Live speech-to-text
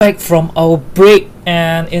Back from our break,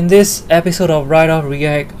 and in this episode of Write Off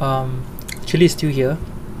React, Chili is still here.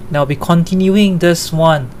 Now I'll be continuing this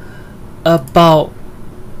one about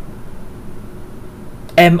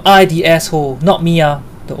am I the asshole? Not me,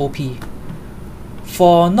 the OP.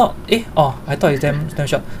 For not I thought it's damn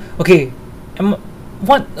short. Okay,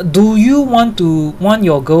 what do you want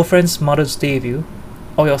your girlfriend's mother to stay with you,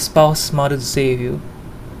 or your spouse's mother to stay with you?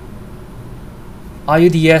 Are you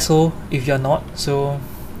the asshole if you're not? So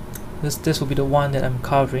this will be the one that I'm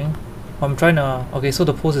covering. I'm trying to okay, so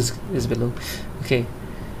the post is below. Okay,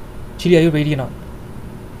 Chili, are you ready or not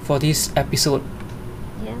for this episode?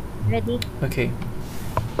 Yeah, ready. Okay,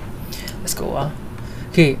 let's go.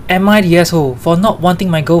 Okay, am I the asshole for not wanting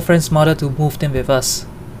my girlfriend's mother to move in with us?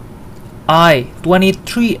 I,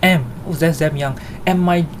 23M, oh that's damn young, and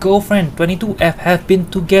my girlfriend, 22F, have been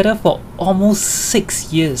together for almost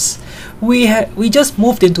 6 years. We just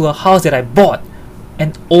moved into a house that I bought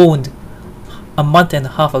and owned a month and a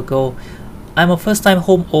half ago. I'm a first-time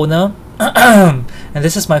homeowner, and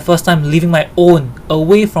this is my first time living my own,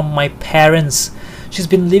 away from my parents. She's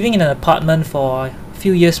been living in an apartment for a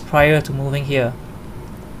few years prior to moving here.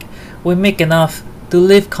 We make enough to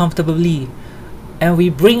live comfortably, and we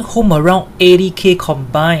bring home around 80k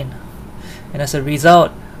combined. And as a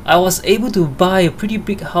result, I was able to buy a pretty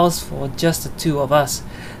big house for just the two of us,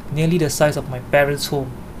 nearly the size of my parents'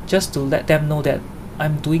 home, just to let them know that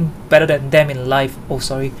I'm doing better than them in life. Oh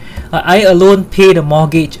sorry, I alone pay the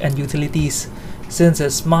mortgage and utilities, since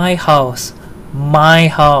it's my house.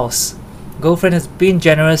 Girlfriend has been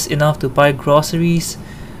generous enough to buy groceries,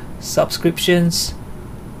 subscriptions,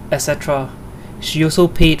 etc. She also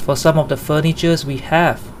paid for some of the furnitures we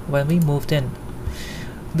have when we moved in.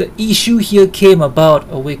 The issue here came about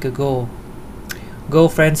a week ago.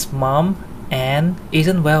 Girlfriend's mom, Anne,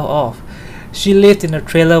 isn't well off. She lived in a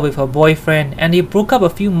trailer with her boyfriend, and they broke up a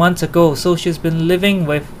few months ago, so she's been living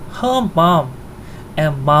with her mom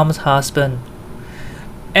and mom's husband.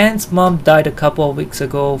 Anne's mom died a couple of weeks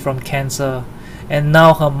ago from cancer, and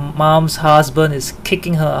now her mom's husband is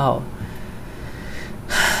kicking her out.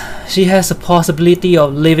 She has the possibility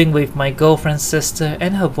of living with my girlfriend's sister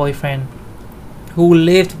and her boyfriend, who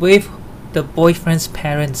lived with the boyfriend's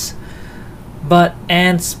parents. But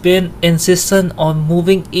Anne's been insistent on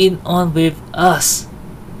moving in on with us.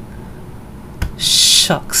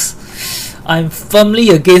 Shucks, I'm firmly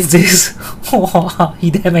against this.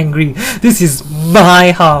 He damn angry. This is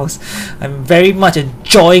my house. I'm very much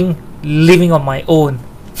enjoying living on my own.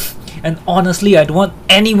 And honestly, I don't want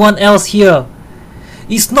anyone else here.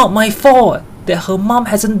 It's not my fault that her mom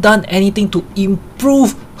hasn't done anything to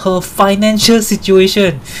improve her financial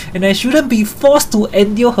situation, and I shouldn't be forced to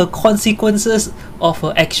endure her consequences of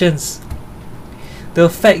her actions. The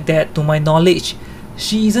fact that, to my knowledge,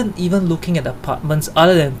 she isn't even looking at apartments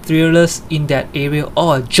other than thrillers in that area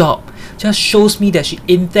or a job just shows me that she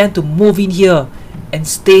intends to move in here and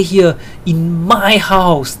stay here in my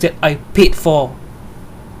house that I paid for.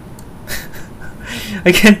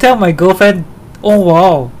 I can tell my girlfriend, oh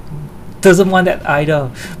wow, doesn't want that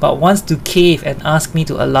either, but wants to cave and ask me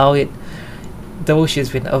to allow it, though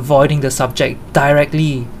she's been avoiding the subject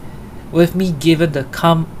directly. With me given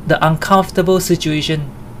the uncomfortable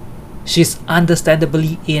situation she's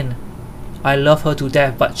understandably in. I love her to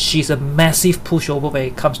death, but she's a massive pushover when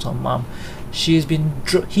it comes to her mom. She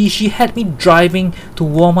had me driving to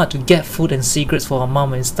Walmart to get food and cigarettes for her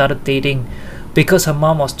mom when we started dating, because her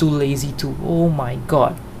mom was too lazy to. Oh my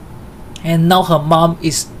god. And now her mom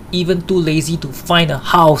is even too lazy to find a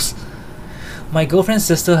house. My girlfriend's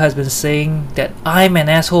sister has been saying that I'm an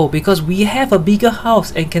asshole because we have a bigger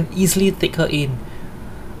house and can easily take her in.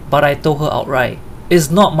 But I told her outright,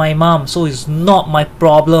 it's not my mom, so it's not my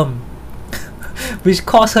problem. Which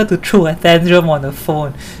caused her to throw a tantrum on the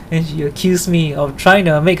phone, and she accused me of trying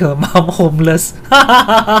to make her mom homeless.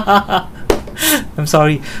 I'm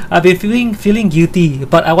sorry, I've been feeling guilty,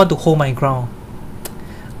 but I want to hold my ground.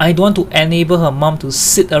 I don't want to enable her mom to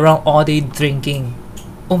sit around all day drinking.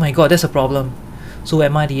 Oh my god, that's a problem. So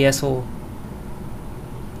am I the asshole?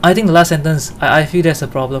 I think the last sentence, I feel that's a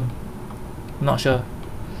problem. I'm not sure.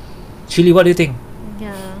 Chili, what do you think?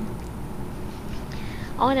 Yeah.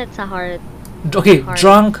 Oh, that's a hard. Okay, Hard.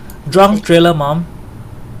 drunk trailer mom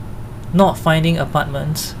not finding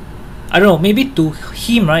apartments. I don't know, maybe to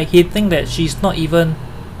him, right, he'd think that she's not even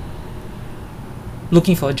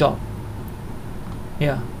looking for a job.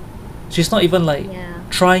 Yeah, she's not even like Yeah.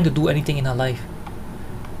 trying to do anything in her life.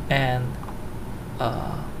 And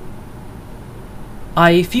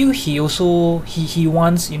I feel he also he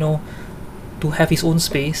wants, you know, to have his own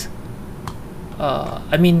space.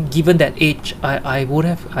 I mean, given that age, I would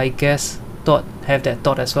have, I guess, have that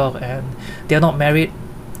thought as well, and they're not married.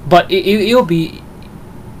 But it'll be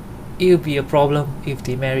a problem if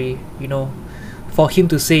they marry. For him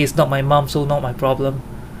to say it's not my mom, so not my problem.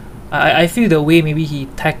 I feel the way maybe he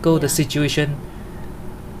tackled the Yeah. situation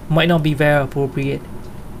might not be very appropriate.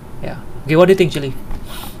 Yeah. Okay, what do you think, Chili?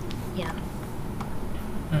 Yeah.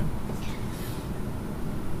 Mm.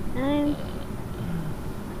 And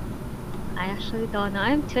I actually don't know.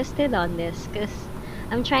 I'm twisted on this because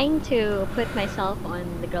I'm trying to put myself on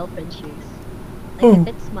the girlfriend's shoes. Like Oh. if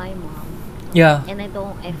it's my mom, Yeah. and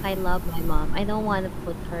if I love my mom, I don't want to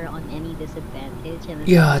put her on any disadvantage, and as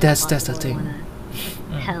Yeah, much as that's the possible, I thing. want to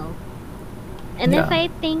Mm. help. And if Yeah. I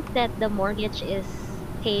think that the mortgage is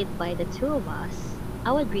paid by the two of us,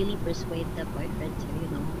 I would really persuade the boyfriend to,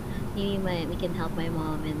 maybe we can help my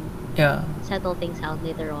mom and Yeah. settle things out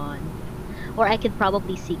later on. Or I could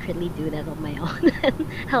probably secretly do that on my own and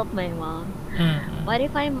help my mom. Mm. But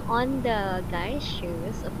if I'm on the guy's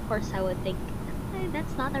shoes, of course I would think,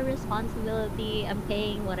 that's not a responsibility. I'm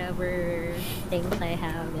paying whatever things I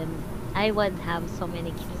have, and I would have so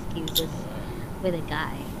many excuses with a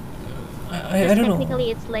guy. I Because don't know.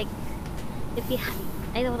 technically, it's like if you,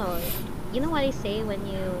 I don't know. You know what I say when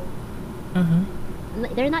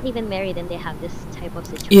Mm-hmm. they're not even married and they have this type of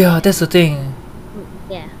Yeah, that's situation. the thing.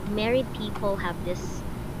 Yeah, married people have this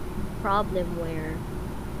problem where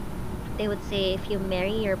they would say if you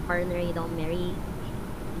marry your partner, you don't marry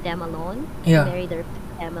them alone. You Yeah. marry their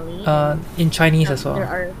family, and In Chinese as there well.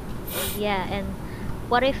 are, yeah. And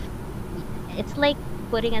what if it's like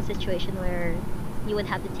putting a situation where you would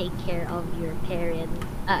have to take care of your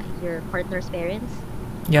partner's parents,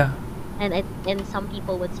 Yeah. and some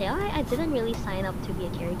people would say, oh, I didn't really sign up to be a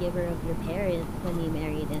caregiver of your parent when you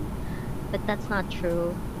married, but that's not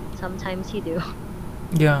true. Sometimes you do.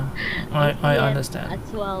 Yeah. I I see it understand.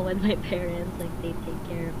 as well when my parents, like, they take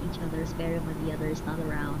care of each other's parent when the other is not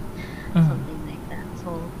around, Mm. something like that.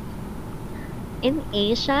 So in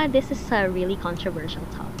Asia, this is a really controversial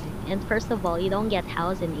topic. And first of all, you don't get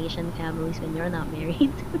house in Asian families when you're not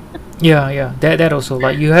married. Yeah, yeah. That also,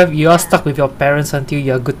 like, you are Yeah, stuck with your parents until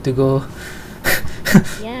you're good to go.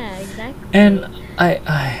 yeah, exactly. And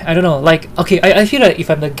I don't know, like, okay, I feel like if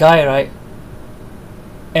I'm the guy, right,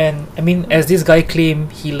 and I mean, as Mm, this guy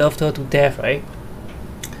claimed he loved her to death, right,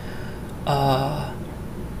 uh yeah.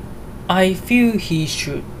 I feel he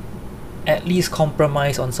should at least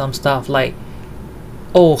compromise on some stuff, like,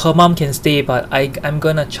 oh, her mom can stay, but I'm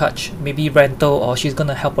gonna charge maybe rental, or she's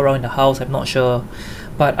gonna help around in the house, I'm not sure.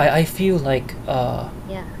 But I feel like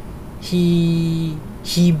Yeah. he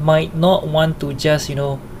might not want to just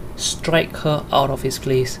strike her out of his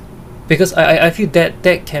place, because I feel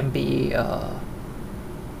that can be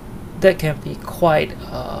quite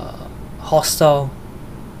hostile,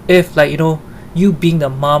 if, like, you being the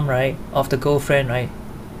mom, right, of the girlfriend, right,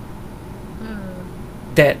 Mm,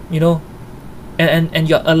 that and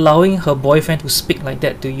you're allowing her boyfriend to speak like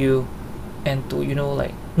that to you, and to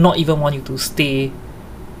like not even want you to stay,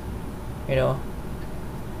 you know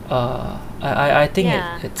I think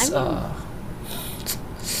yeah. I it's mean,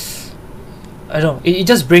 I don't know, it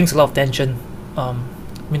just brings a lot of tension. I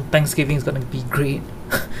mean, Thanksgiving is gonna be great.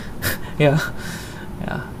 Yeah.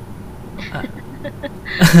 Yeah. uh,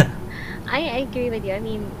 I agree with you. I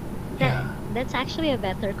mean, that yeah. that's actually a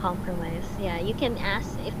better compromise. Yeah, you can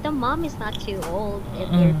ask if the mom is not too old and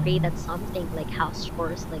they're great Mm, at something like house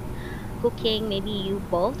chores, like cooking. Maybe you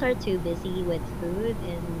both are too busy with food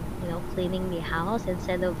and cleaning the house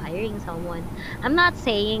instead of hiring someone. I'm not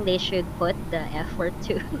saying they should put the effort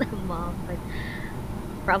to the mom, but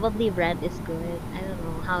probably rent is good. I don't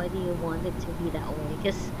know. How do you want it to be that way?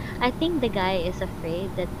 Because I think the guy is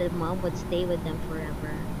afraid that the mom would stay with them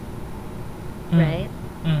forever, mm, right?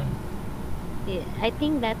 mm, Yeah, I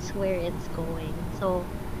think that's where it's going. So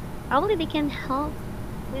probably they can help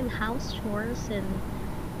with house chores, and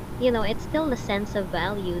it's still a sense of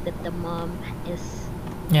value that the mom is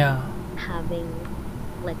yeah. having,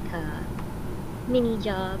 like a mini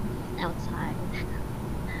job outside,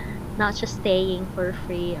 not just staying for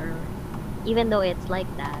free, or even though it's like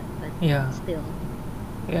that, but Yeah. still,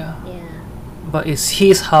 Yeah. yeah, But it's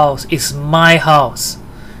his house, it's my house,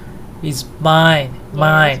 it's mine,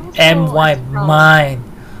 yeah. That's mine, also a my, strong. mine.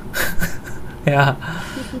 Yeah.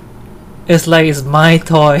 It's like it's my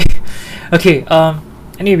toy. Okay.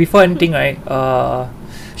 Anyway, before anything, right?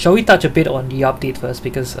 Shall we touch a bit on the update first?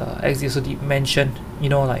 Because as you also did mention,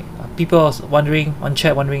 like, people are wondering on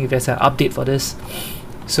chat, wondering if there's an update for this.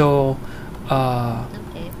 So, uh,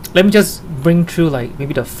 Okay. let me just bring through, like,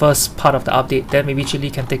 maybe the first part of the update. Then maybe Chili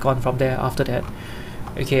can take on from there after that.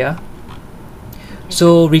 Okay. Yeah.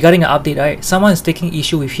 So regarding an update, right? Someone is taking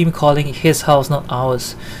issue with him calling his house, not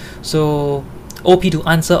ours. So OP to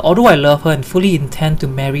answer, although I love her and fully intend to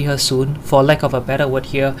marry her soon, for lack of a better word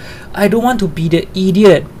here, I don't want to be the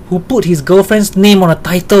idiot who put his girlfriend's name on a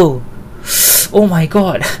title. Oh my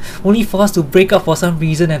god. Only for us to break up for some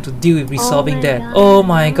reason and to deal with resolving my that. God. Oh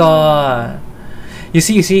my god. You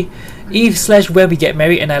see, if slash when we get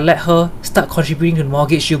married and I let her start contributing to the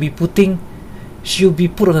mortgage, she'll be put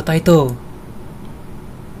on the title.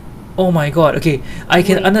 Oh my god. Okay, I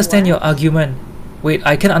can Wait, understand your what? argument. Wait,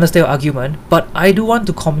 I can understand your argument, but I do want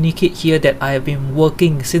to communicate here that I have been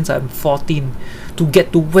working since I'm 14 to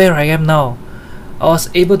get to where I am now. I was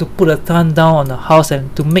able to put a ton down on the house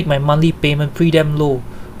and to make my monthly payment pretty damn low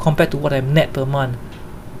compared to what I'm net per month.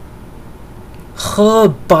 Her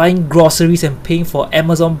buying groceries and paying for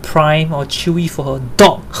Amazon Prime or Chewy for her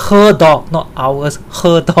dog, not ours,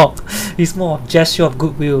 her dog, is more of gesture of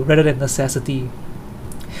goodwill rather than necessity.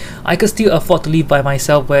 I could still afford to live by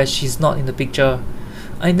myself where she's not in the picture.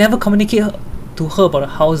 I never communicate to her about the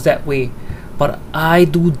house that way, but I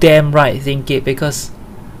do damn right think it because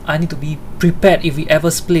I need to be prepared if we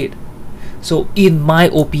ever split. So in my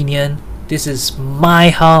opinion, this is my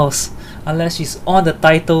house unless she's on the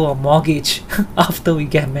title or mortgage after we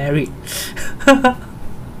get married. It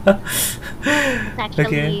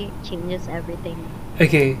actually changes everything.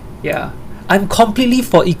 Okay, yeah. I'm completely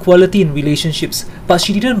for equality in relationships, but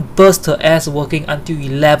she didn't burst her ass working until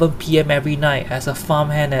 11 p.m. every night as a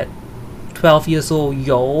farmhand at 12 years old.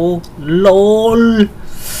 Yo, lol.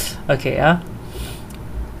 Okay,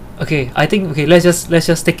 okay, I think let's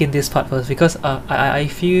just take in this part first because I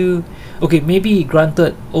feel okay, maybe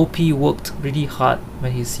granted OP worked really hard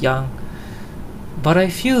when he's young, but I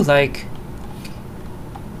feel like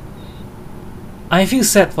I feel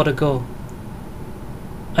sad for the girl.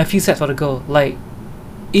 Like,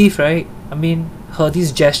 if right, I mean, her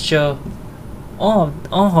this gesture, all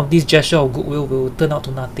of this gesture of goodwill will turn out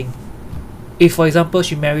to nothing. If, for example,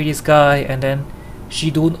 she marry this guy and then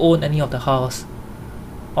she don't own any of the house,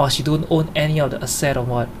 or she don't own any of the asset or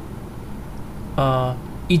what,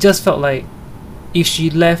 it just felt like if she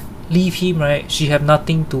leave him, right, she have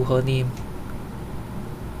nothing to her name.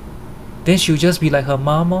 Then she'll just be like her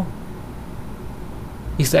mom, oh.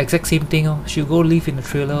 It's the exact same thing, oh. She'll go live in the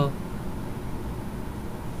trailer.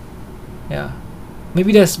 Yeah,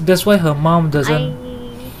 maybe that's why her mom doesn't.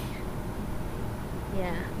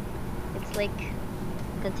 Yeah, it's like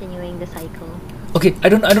continuing the cycle. Okay, I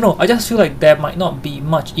don't know. I just feel like there might not be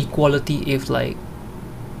much equality if like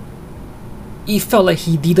it felt like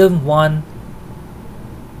he didn't want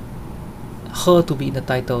her to be in the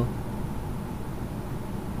title.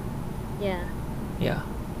 Yeah, Yeah.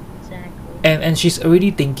 exactly. And she's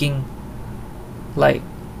already thinking like,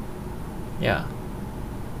 yeah,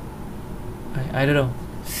 I don't know.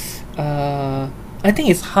 I think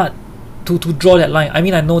it's hard to draw that line. I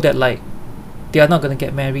mean, I know that like they are not gonna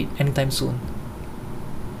get married anytime soon,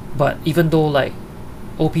 but even though like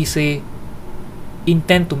OP say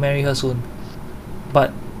intend to marry her soon,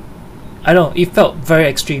 but I don't know, it felt very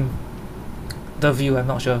extreme, the view. I'm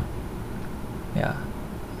not sure. Yeah,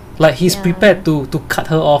 like he's Yeah. prepared to cut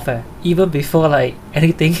her off even before like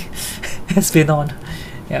anything has been on.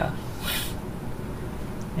 Yeah.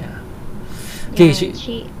 Okay,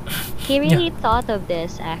 Yeah, he really thought of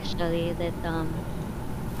this actually. That I'm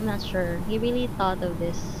not sure. He really thought of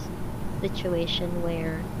this situation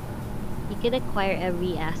where he could acquire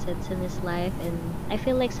every assets in his life, and I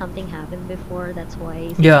feel like something happened before. That's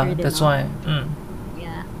why he's yeah, screwed that's enough. why.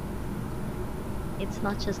 Yeah, it's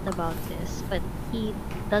not just about this, but he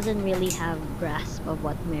doesn't really have grasp of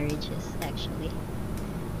what marriage is actually.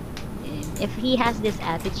 And if he has this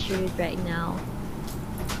attitude right now,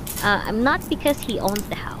 I'm not because he owns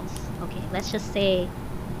the house. Okay, let's just say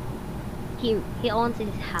he owns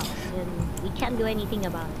his house, and we can't do anything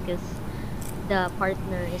about it because the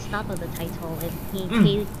partner is not on the title, and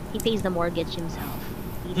he pays the mortgage himself.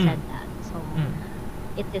 He said that, so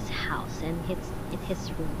it's his house and it's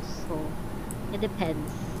his rules. So it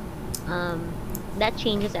depends. That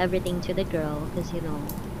changes everything to the girl because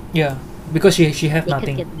Yeah, because she have they could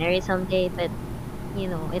nothing. get married someday, but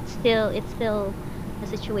it's still a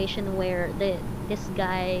situation where this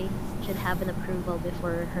guy should have an approval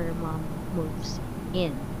before her mom moves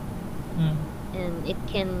in, Mm. and it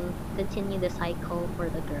can continue the cycle for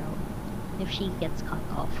the girl if she gets cut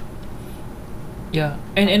off. Yeah,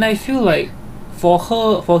 and I feel like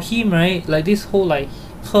for him, right, like this whole like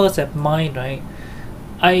hers and mine, right,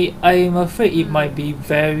 I'm afraid it might be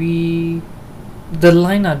very, the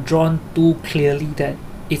line are drawn too clearly that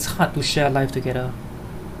it's hard to share life together.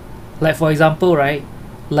 Like for example, right,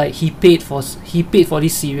 like he paid for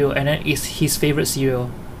this cereal, and then it's his favorite cereal.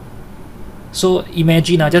 So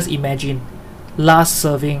imagine, just imagine, last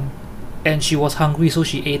serving, and she was hungry, so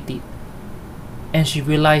she ate it, and she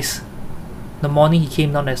realized the morning he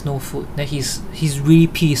came down there's no food. Then he's really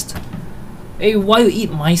pissed. Hey, why you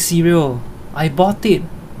eat my cereal? I bought it.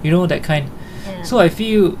 You know, that kind. Yeah. So I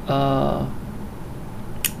feel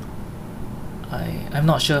I'm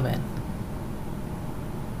not sure, man.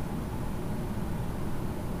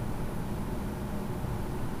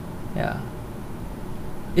 Yeah.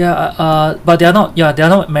 Yeah, but they're not. Yeah, they're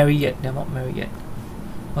not married yet. They're not married yet.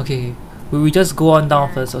 Okay, we just go on down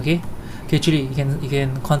Yeah. first. Okay, okay, Chili, you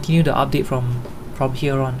can continue the update from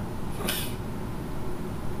here on.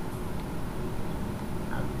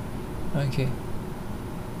 Okay.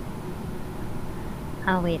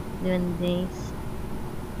 Oh wait,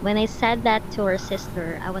 when I said that to her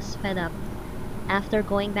sister, I was fed up. After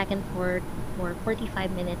going back and forth for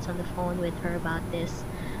 45 minutes on the phone with her about this,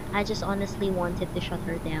 I just honestly wanted to shut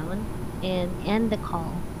her down and end the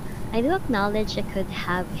call. I do acknowledge I could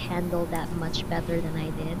have handled that much better than I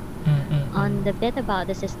did. On the bit about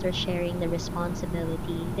the sister sharing the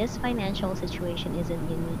responsibility, this financial situation isn't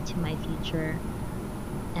unique to my future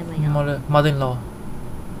MIL. Mother-in-law.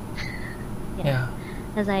 Yeah. Yeah.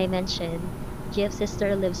 As I mentioned, Jeff's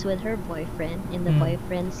sister lives with her boyfriend in the Mm.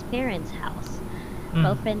 boyfriend's parents' house. Mm.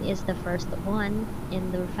 Girlfriend is the first one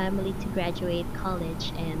in the family to graduate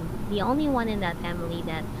college and the only one in that family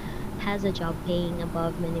that has a job paying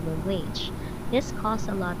above minimum wage. This caused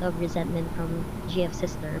a lot of resentment from GF's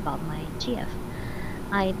sister about my GF.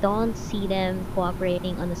 I don't see them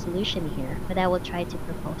cooperating on a solution here, but I will try to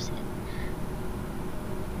propose it.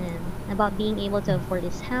 And about being able to afford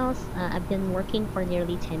this house, I've been working for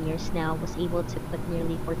nearly 10 years now, was able to put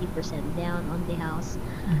nearly 40% down on the house.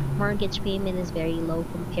 Mortgage payment is very low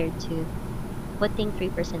compared to putting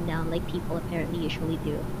 3% down like people apparently usually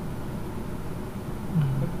do.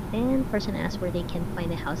 Mm. Then person asks where they can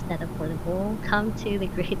find a house that affordable. Come to the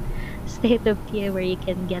great state of PA where you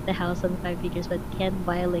can get a house on 5 figures but can't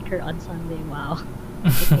buy liquor on Sunday. Wow.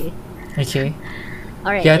 Okay. Okay.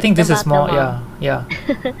 Alright. Yeah, I think it's this is about the more. mom. Yeah,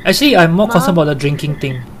 yeah. Actually, I'm more concerned Mom, about the drinking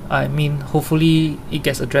thing. I mean, hopefully it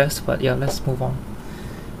gets addressed. But yeah, let's move on.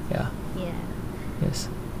 Yeah. yeah. Yes.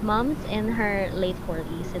 Mom's in her late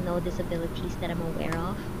 40s and no disabilities that I'm aware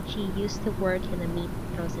of. She used to work in a meat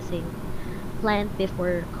processing plant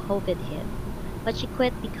before COVID hit, but she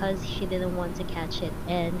quit because she didn't want to catch it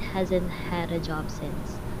and hasn't had a job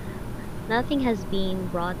since. Nothing has been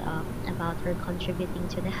brought up about her contributing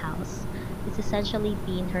to the house. It's essentially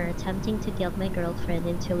been her attempting to guilt my girlfriend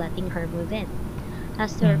into letting her move in.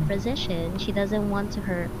 As to her Mm. position, she doesn't want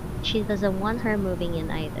her moving in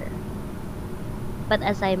either. But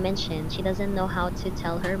as I mentioned, she doesn't know how to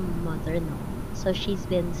tell her mother no. So she's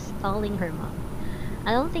been stalling her mom.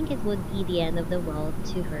 I don't think it would be the end of the world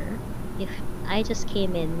to her if I just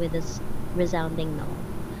came in with a resounding no.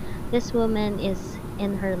 This woman is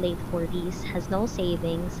in her late 40s, has no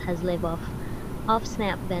savings, has lived off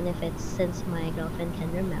SNAP benefits since my girlfriend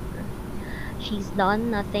can remember. She's done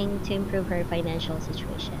nothing to improve her financial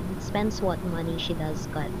situation. Spends what money she does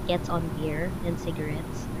gets on beer and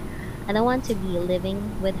cigarettes. I don't want to be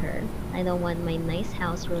living with her. I don't want my nice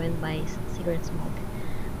house ruined by cigarette smoke.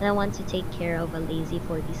 And I want to take care of a lazy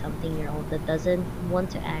 40-something-year-old that doesn't want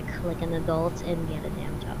to act like an adult and get a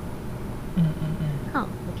damn job. Oh,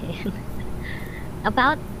 okay.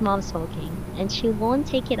 About mom smoking, and she won't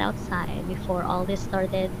take it outside. Before all this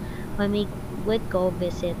started, when we would go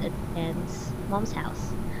visit a friend's mom's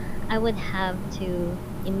house, I would have to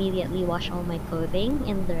immediately wash all my clothing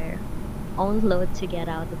in their own load to get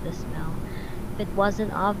out of the smell. If it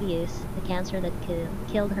wasn't obvious, the cancer that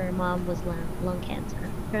killed her mom was lung cancer.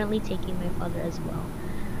 Currently taking my father as well.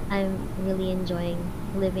 I'm really enjoying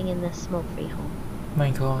living in a smoke-free home.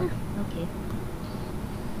 My God. Okay.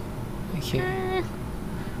 Okay. Eh,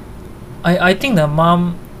 I think the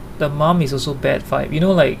mom is also bad vibe. You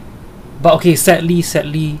know, like, but okay. Sadly,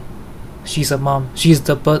 she's a mom. She's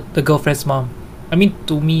the girlfriend's mom. I mean,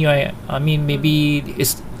 to me, right? I mean, maybe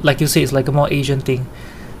it's like you say, it's like a more Asian thing.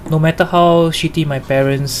 No matter how shitty my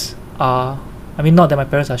parents are, I mean, not that my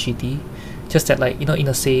parents are shitty, just that, like, you know, in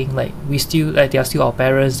a saying, like, we still, like, they are still our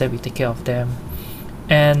parents, that we take care of them.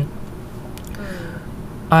 And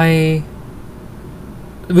I,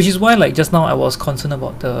 which is why, like, just now I was concerned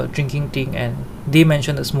about the drinking thing, and they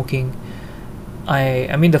mentioned the smoking.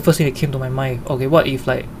 I mean, the first thing that came to my mind, okay, what if,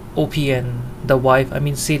 like, OP and the wife, I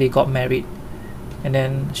mean, say they got married and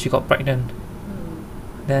then she got pregnant,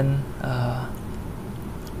 then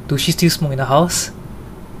do she still smoke in the house?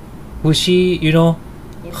 Would she, you know,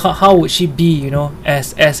 how would she be, you know,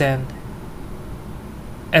 as an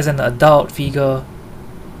adult figure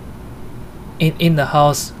in the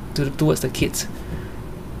house towards the kids.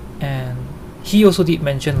 And he also did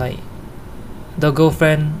mention like the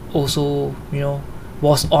girlfriend also, you know,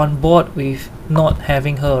 was on board with not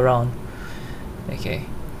having her around. Okay.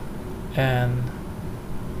 And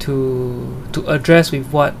to address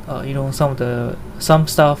with what you know, some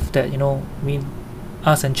stuff that, you know,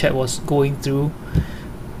 us and Chet was going through,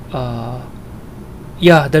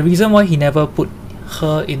 yeah, the reason why he never put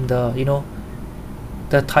her in the, you know,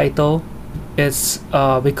 the title is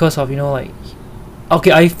because of, you know, like,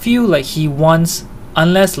 okay, I feel like he wants,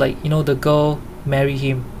 unless like, you know, the girl marry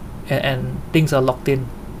him and things are locked in,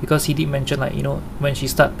 because he did mention like, you know, when she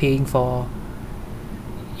start paying for,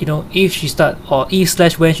 you know, if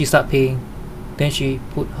when she start paying, then she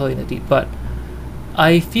put her in the deed. But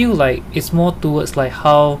I feel like it's more towards like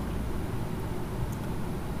how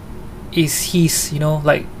is his, you know,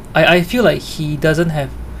 like I feel like he doesn't have,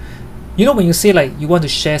 you know, when you say like you want to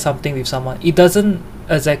share something with someone, it doesn't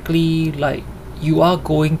exactly like you are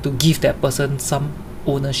going to give that person some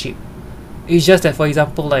ownership. It's just that, for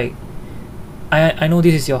example, like I know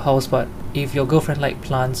this is your house, but if your girlfriend like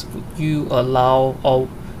plants, would you allow, or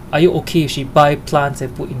are you okay if she buy plants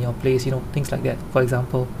and put in your place, you know, things like that, for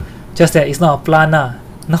example. Just that it's not a plant lah.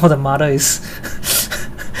 Now the mother is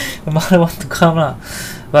the mother wants to come lah.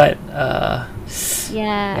 But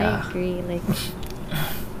Yeah, I agree. Like,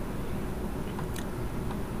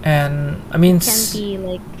 and I mean, can be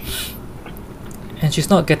like, and she's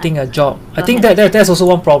not getting a job. I Go think ahead. that's also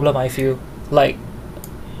one problem. I feel like,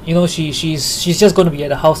 you know, she's just going to be at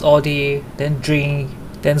the house all day, then drink,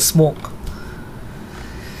 then smoke.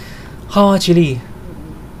 How actually?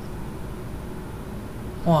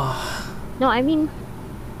 Wow. no, I mean,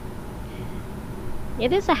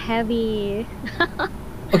 it is a heavy.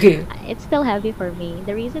 Okay. It's still heavy for me.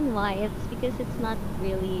 The reason why it's because it's not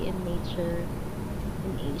really in nature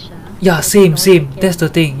in Asia. Yeah, Like, same, don't same. take care That's the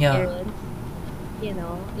of thing. Yeah. parents. You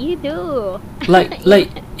know, you do. Like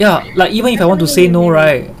yeah, like even if I want to say Especially when no, you're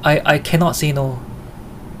right, married. I cannot say no.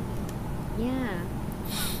 Yeah.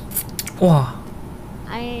 Wow.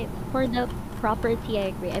 For the property,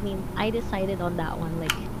 I agree. I mean, I decided on that one.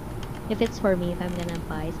 Like, if it's for me, if I'm gonna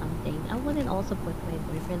buy something, I wouldn't also put my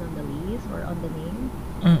boyfriend on the lease or on the name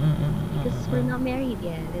because we're not married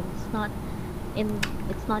yet. It's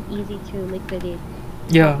not easy to liquidate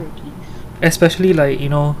Yeah. properties. Especially like, you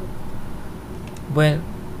know, when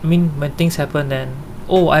when things happen, then,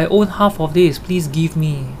 oh, I own half of this, please give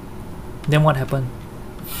me. Then what happened?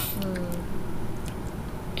 Mm,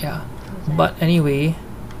 Yeah. exactly. But anyway,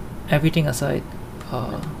 everything aside,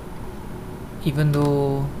 even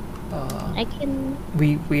though I can.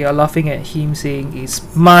 we are laughing at him saying it's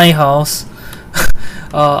my house,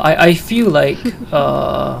 I feel like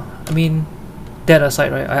I mean, that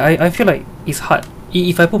aside, right, I feel like it's hard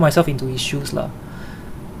if I put myself into his shoes lah.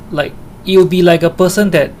 Like, it will be like a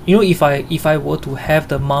person that, you know, if I were to have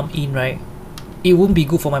the mom in, right, it wouldn't be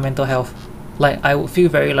good for my mental health. Like, I would feel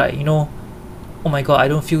very like, you know, oh my god, I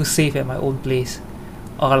don't feel safe at my own place,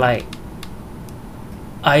 or like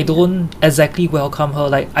I don't exactly welcome her.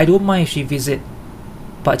 Like, I don't mind if she visit,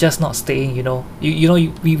 but just not staying, you know.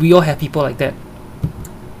 We all have people like that,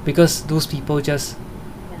 because those people just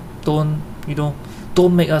Yeah.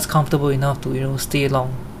 don't make us comfortable enough to, you know, stay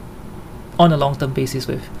long on a long-term basis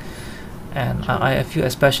with. And I feel,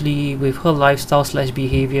 especially with her lifestyle slash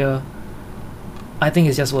behavior, I think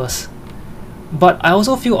it's just worse. But I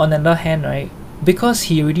also feel, on the other hand, right, because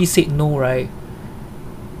he already said no, right,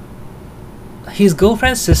 his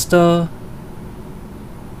girlfriend's sister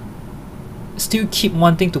still keep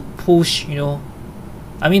wanting to push, you know.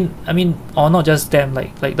 I mean, or not just them,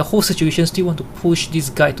 like the whole situation still want to push this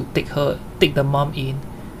guy to take the mom in.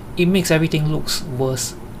 It makes everything looks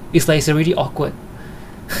worse. It's like it's already awkward.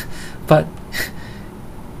 But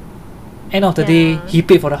end of the day, Yeah. he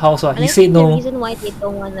paid for the house. And He I said think the no. reason why they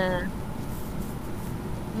don't wanna.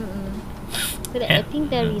 Mm-mm. But I And, think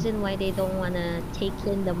the reason why they don't wanna take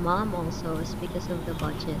in the mom also is because of the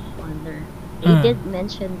budget wonder. They Mm. did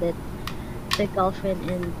mention that the girlfriend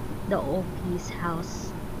and the OP's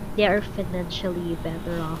house, they are financially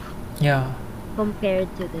better off yeah.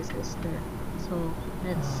 compared to the sister. So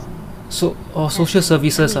that's So, that's social why. I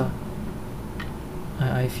services, mean,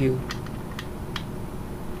 I feel.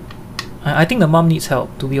 I think the mom needs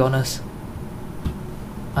help, to be honest.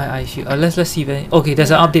 I feel. Let's see. Okay,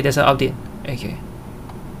 there's an yeah, update. There's an update. Okay.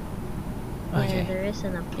 yeah, Okay. there is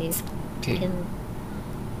an update. You Okay. can.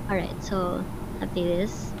 All right. So update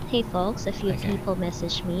is, hey folks, a few Okay. people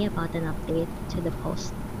messaged me about an update to the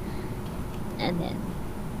post, and then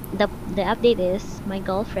The update is my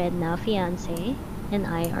girlfriend, now fiance, and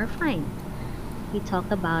I are fine. We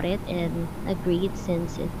talked about it and agreed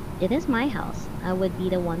since it is my house. I would be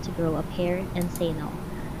the one to grow up here and say no.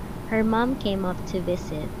 Her mom came up to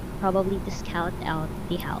visit, probably to scout out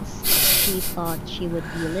the house she thought she would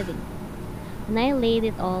be living in. And I laid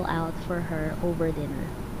it all out for her over dinner.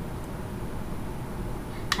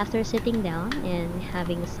 After sitting down and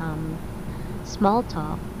having some small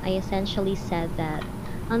talk, I essentially said that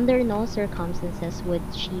under no circumstances would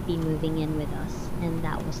she be moving in with us, and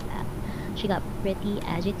that was that. She got pretty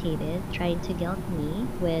agitated, trying to guilt me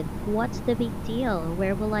with, "What's the big deal?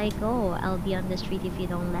 Where will I go? I'll be on the street if you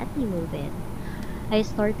don't let me move in." I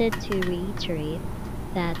started to reiterate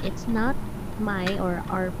that it's not my or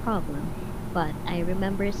our problem, but I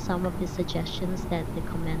remember some of the suggestions that the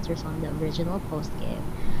commenters on the original post gave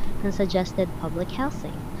and suggested public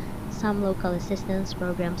housing, some local assistance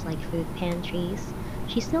programs like food pantries.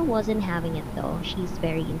 She still wasn't having it though. She's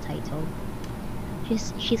very entitled.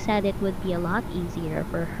 She said it would be a lot easier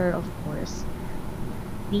for her, of course.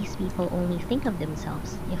 These people only think of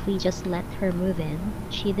themselves. If we just let her move in,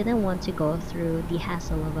 she didn't want to go through the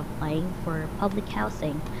hassle of applying for public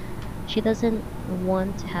housing. She doesn't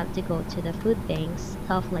want to have to go to the food banks,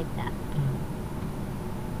 stuff like that. Mm.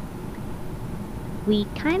 We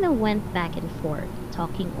kind of went back and forth,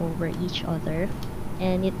 talking over each other,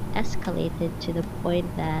 and it escalated to the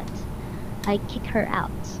point that I kicked her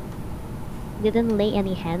out. Didn't lay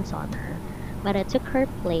any hands on her, but I took her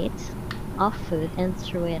plate of food and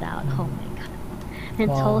threw it out. Oh Mm. my god. And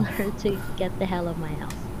told Wow. her to get the hell of my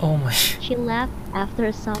house. Oh my. She left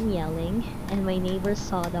after some yelling, and my neighbors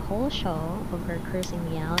saw the whole show of her cursing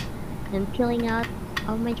me out and peeling out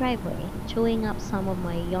of my driveway, chewing up some of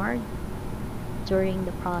my yard during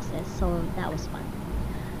the process, so that was fun.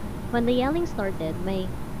 When the yelling started, my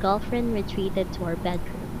girlfriend retreated to her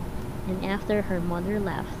bedroom, and after her mother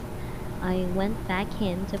left, I went back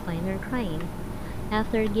in to find her crying.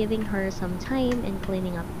 After giving her some time and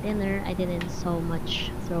cleaning up dinner, I didn't so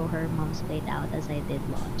much throw her mom's plate out as I did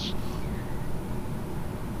launch.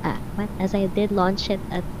 What? As I did launch it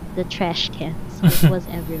at the trash can, so it was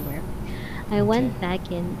everywhere. I Okay. went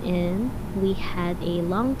back in and we had a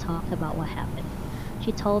long talk about what happened.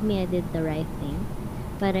 She told me I did the right thing,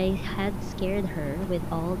 but I had scared her with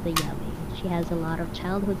all the yelling. She has a lot of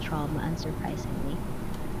childhood trauma, unsurprisingly.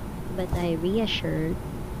 But uh, I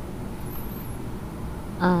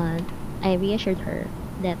reassured her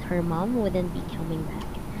that her mom wouldn't be coming back,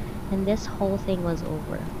 and this whole thing was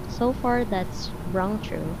over. So far, that's rung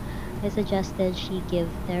true. I suggested she give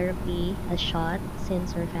therapy a shot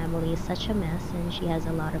since her family is such a mess and she has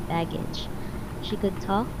a lot of baggage. She could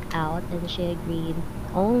talk out, and she agreed,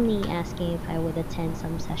 only asking if I would attend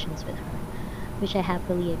some sessions with her, which I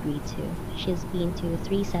happily agreed to. She's been to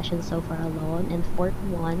 3 sessions so far alone, and fourth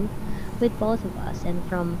one with both of us, and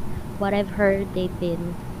from what I've heard, they've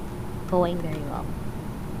been going very well.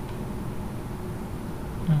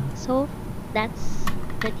 Mm. So that's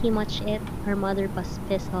pretty much it. Her mother was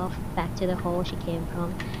pissed off back to the hole she came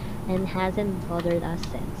from and hasn't bothered us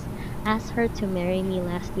since. Asked her to marry me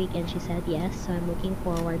last week and she said yes, so I'm looking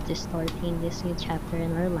forward to starting this new chapter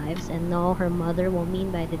in our lives. And no, her mother won't be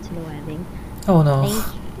invited to the wedding. Oh no.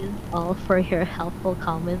 Thank you all for your helpful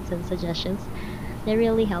comments and suggestions. They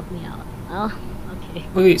really helped me out. Oh, okay.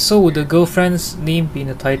 Wait, so would the girlfriend's name be in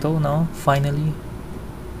the title now? Finally?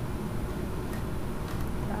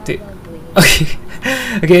 Did, Probably. okay.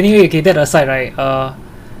 Okay, anyway, okay, that aside, right?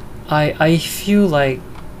 I feel like,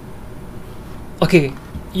 okay,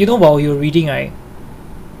 you know, while you're reading, right?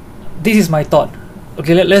 This is my thought.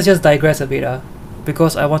 Okay, let's just digress a bit,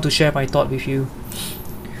 because I want to share my thought with you.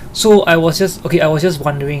 So I was just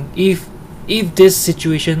wondering if this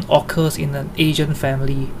situation occurs in an Asian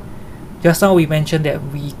family. Just now we mentioned that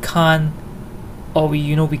we can't, or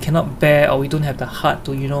we cannot bear, or we don't have the heart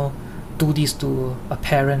to do this to a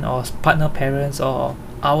parent or partner parents or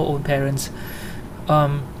our own parents.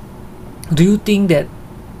 um do you think that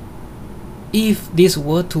if this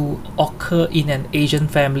were to occur in an Asian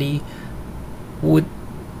family, would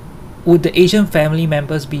the Asian family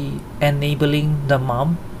members be enabling the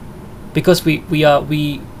mom? Because we I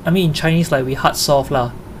mean, in Chinese, like, we heart soft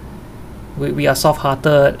lah, we are soft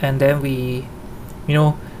hearted, and then you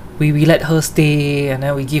know we let her stay, and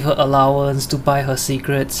then we give her allowance to buy her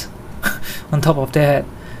cigarettes. On top of that,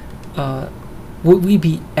 uh would we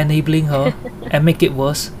be enabling her and make it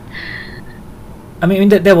worse? I mean,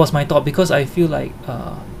 that was my thought, because I feel like,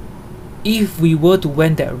 if we were to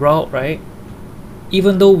went that route, right,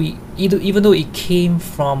 even though it came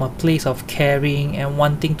from a place of caring and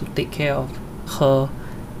wanting to take care of her,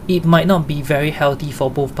 it might not be very healthy for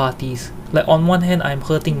both parties. Like on one hand, I'm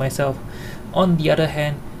hurting myself. On the other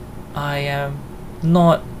hand, I am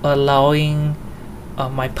not allowing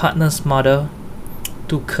my partner's mother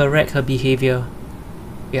to correct her behavior.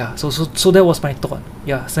 Yeah, so that was my thought.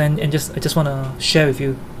 Yeah, so and just I just want to share with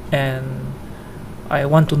you, and I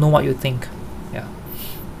want to know what you think. Yeah.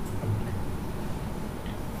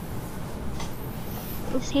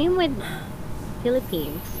 Same with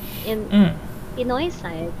Philippines. In Mm, Pinoy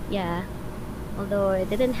side, yeah. Although it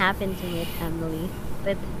didn't happen to my family,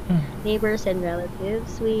 but mm, neighbors and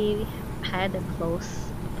relatives, we had a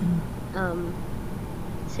close mm, um,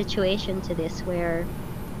 situation to this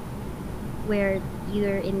where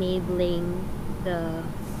you're enabling the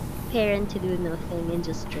parent to do nothing and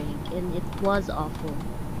just drink, and it was awful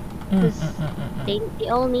mm, mm, because mm, mm, mm. they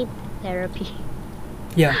all need therapy.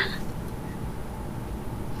 Yeah,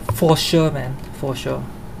 for sure, man, for sure.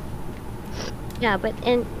 Yeah, but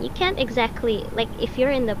and you can't exactly like if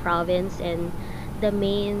you're in the province and the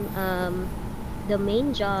main um the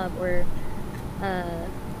main job or uh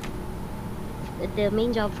the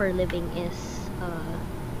main job for living is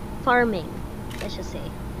farming, let's just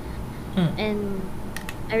say. Mm, And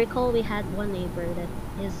I recall we had one neighbor that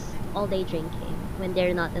is all day drinking when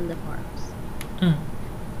they're not in the farms. mm,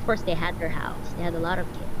 Of course, they had their house, they had a lot of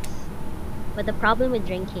kids. But the problem with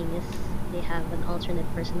drinking is they have an alternate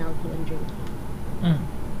personality when drinking. mm,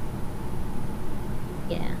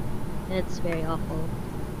 Yeah, and it's very awful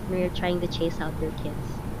when you're trying to chase out your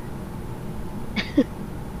kids.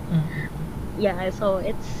 mm, Yeah, so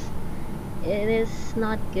it is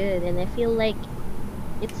not good, and I feel like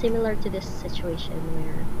it's similar to this situation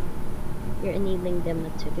where you're enabling them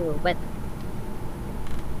not to do, but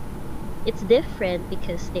it's different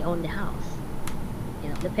because they own the house. You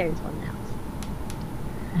know, the parents own the house.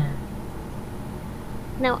 mm.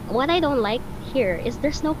 Now, what I don't like here is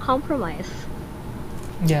there's no compromise.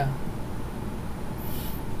 Yeah.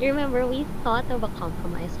 You remember we thought of a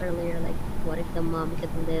compromise earlier, like what if the mom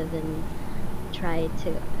could live and try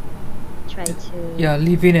to try to Yeah,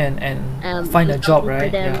 live in and find do a job, something for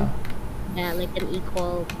right? Yeah. them, like an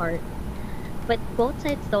equal part. But both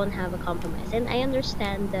sides don't have a compromise, and I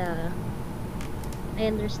understand that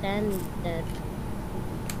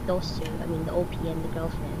those two, I mean the OP and the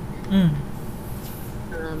girlfriend, Mm,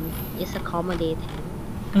 is accommodating.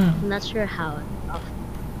 I'm mm, not sure how. Of,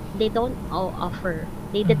 they don't all offer.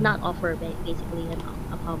 They did mm, not offer basically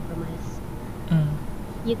a compromise. mm,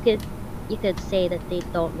 You could you could say that they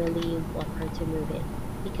don't really want her to move in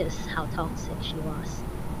because how toxic she was,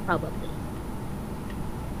 probably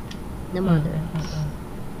the mm, mother. mm, mm, mm.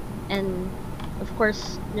 And of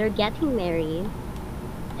course they're getting married,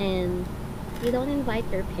 and you don't invite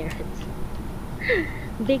your parents.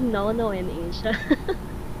 Big no no in Asia.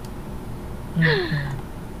 Mm, mm.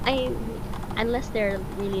 I unless there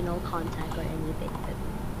really no contact or anything, but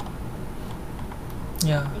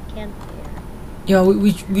Yeah. I can't bear. Yeah,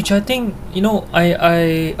 which I think,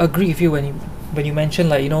 I agree with you when you mention,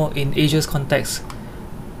 like, in Asia's context,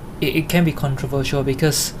 it can be controversial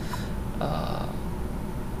uh,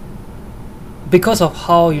 because of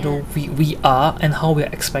how, Yeah. we are and how we are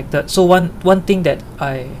expected. So one thing that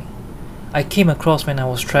I came across when I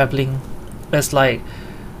was traveling is like,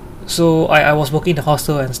 so I was working in the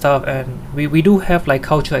hostel and stuff, and we do have like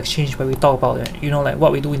cultural exchange where we talk about it, like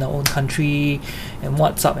what we do in our own country and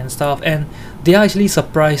what's up and stuff, and they are actually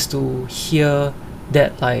surprised to hear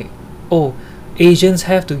that, like, oh, Asians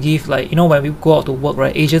have to give, like, when we go out to work,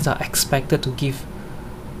 right, Asians are expected to give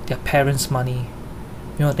their parents money,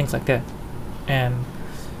 things like that. And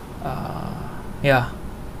yeah,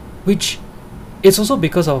 which it's also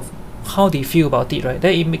because of how they feel about it, right,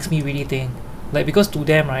 that it makes me really think, like, because to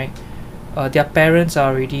them, right, their parents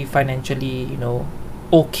are already financially,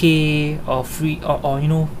 okay, or free,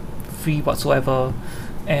 or free whatsoever,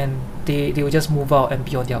 and they will just move out and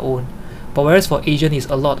be on their own. But whereas for Asian, is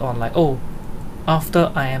a lot on, like, oh,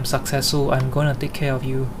 after I am successful, I'm gonna take care of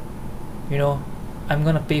you, you know I'm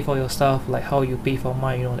gonna pay for your stuff like how you pay for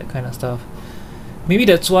mine, that kind of stuff. Maybe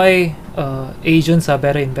that's why Asians are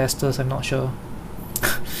better investors, I'm not sure.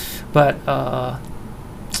 But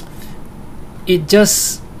it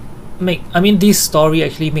just this story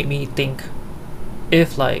actually made me think,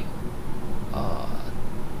 if like uh,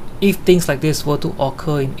 if things like this were to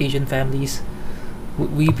occur in Asian families,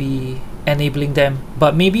 would we be enabling them?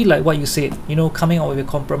 But maybe like what you said, coming up with a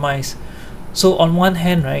compromise. So on one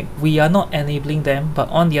hand, right, we are not enabling them, but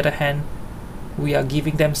on the other hand, we are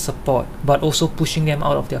giving them support, but also pushing them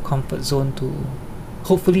out of their comfort zone to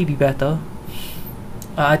hopefully be better.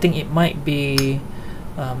 I think it might be,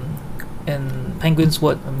 in Penguin's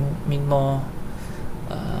word, more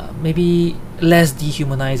maybe less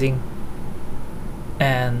dehumanizing,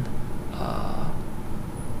 and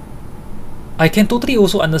I can totally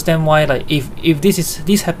also understand why, like, if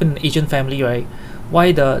this happened in Asian family, right,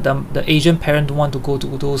 why the Asian parent don't want to go to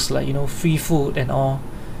those, like, free food and all.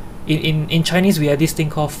 In Chinese we have this thing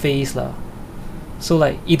called face lah. So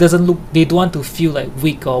like it doesn't look, they don't want to feel like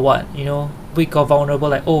weak or what, weak or vulnerable,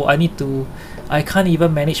 like, oh, I can't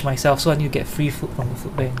even manage myself, so I need to get free food from the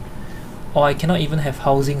food bank, or I cannot even have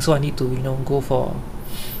housing, so I need to go for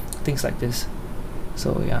things like this.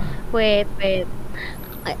 So yeah. Wait, I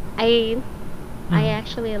I Mm.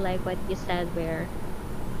 actually like what you said, where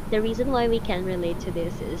the reason why we can relate to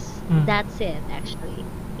this is Mm. that's it actually.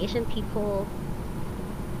 Asian people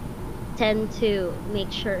tend to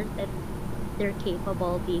make sure that they're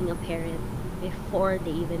capable being a parent before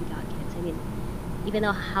they even got kids. I mean, even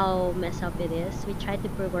though how messed up it is, we try to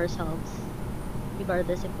prove ourselves,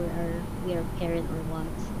 regardless if we are a parent or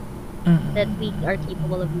what, that we are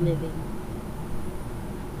capable of living.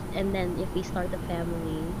 And then if we start a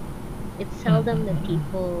family, it's seldom that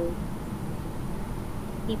people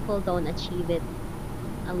don't achieve it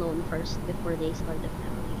alone first before they start a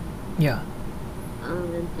family. Yeah.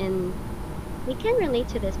 And we can relate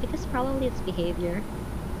to this because probably it's behavior.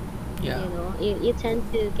 Yeah. You tend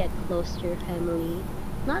to get close to your family,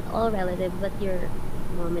 not all relatives, but your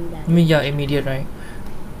mom and dad. I mean, yeah, immediate, right?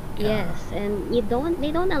 Yeah. Yes, and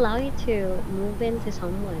they don't allow you to move into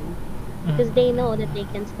someone because they know that they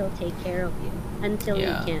can still take care of you until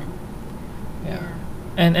you Yeah. can. Yeah.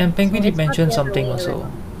 Yeah. And So Penguin did it's not mention the other something way also.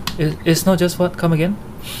 around. It's not just what, come again?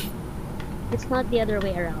 It's not the other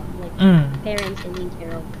way around. Like Mm. parents taking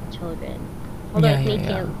care of children. Although Yeah, it may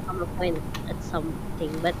yeah, yeah. come a point at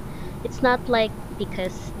something, but it's not like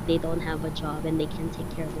because they don't have a job and they can take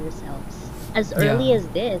care of themselves. As early Yeah. as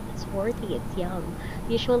this, it's 40, it's young.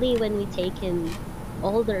 Usually when we take in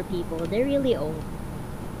older people, they're really old,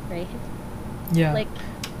 right? Yeah. Like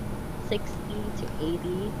 60 to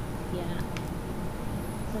 80. Yeah.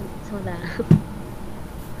 So that.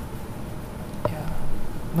 Yeah.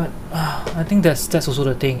 But I think that's also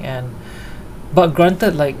the thing, but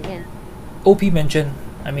granted, like Yeah. OP mentioned,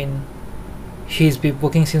 I mean, he's been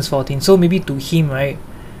working since 14, so maybe to him, right,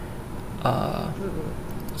 uh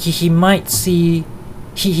Mm-mm. he might see,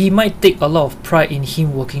 he might take a lot of pride in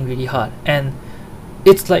him working really hard. And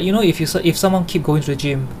it's like, if someone keep going to the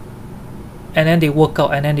gym and then they work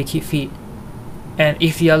out and then they keep fit, and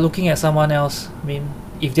if you are looking at someone else, I mean,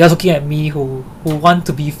 if they are looking at me who want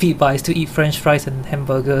to be fit but I still eat french fries and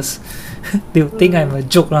hamburgers, they'll think I'm a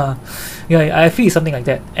joke lah. Yeah, I feel it's something like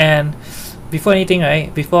that. And before anything,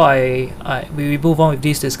 right, before we move on with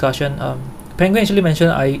this discussion, Penguin actually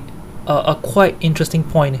mentioned a quite interesting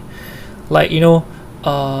point, like,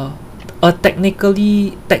 a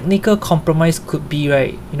technical compromise could be,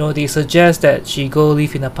 right, they suggest that she go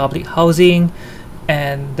live in a public housing,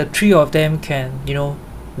 and the three of them can,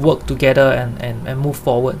 work together and move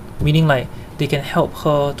forward, meaning like they can help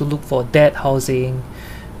her to look for that housing.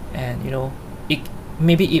 And it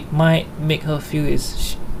maybe it might make her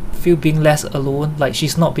feel being less alone, like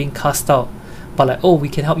she's not being cast out, but like, oh, we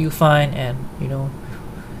can help you find. And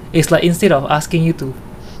it's like, instead of asking you to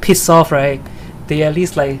piss off, right, they at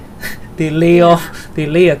least like they lay off, they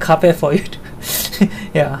lay a carpet for you to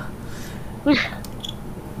yeah.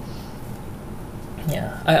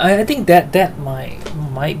 Yeah, I think that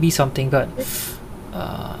might be something, but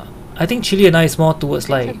I think Chile and I is more towards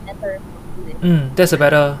That's a like, better that's a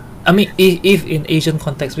better, I mean, if in Asian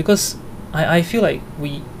context, because I feel like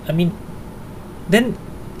I mean, then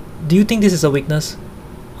do you think this is a weakness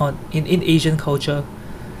in Asian culture,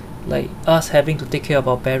 like us having to take care of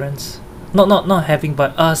our parents, not having,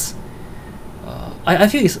 but us, I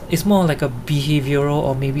feel it's more like a behavioral,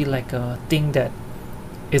 or maybe like a thing that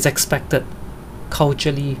is expected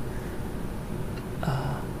culturally.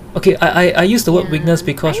 Okay, I use the word weakness Yeah.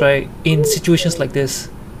 because, I right, in think situations like this,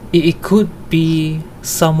 it could be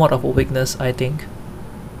somewhat of a weakness, I think.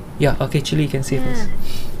 Yeah, okay, Chili, you can say yeah.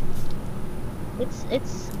 this.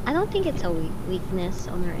 It's I don't think it's a weakness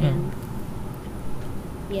on our end.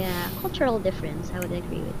 Yeah, cultural difference. I would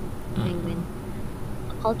agree with Penguin.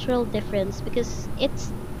 A cultural difference because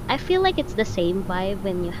I feel like it's the same vibe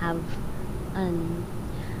when you have an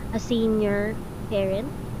a senior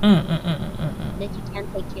parent that you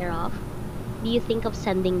can't take care of. Do you think of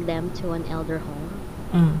sending them to an elder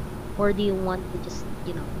home, or do you want to just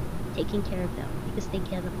taking care of them because they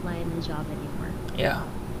can't apply in a job anymore, Yeah.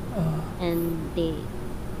 and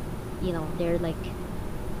they're like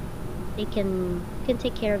they can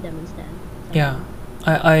take care of them instead. Yeah.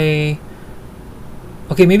 I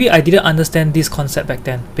Okay, maybe I didn't understand this concept back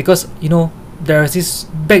then, because there's this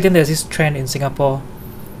back then there's this trend in Singapore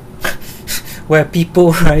where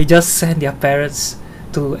people right just send their parents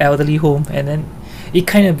to elderly home, and then it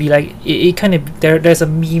kind of be like it kind of there's a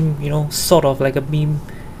meme, you know, sort of like a meme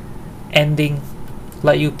ending,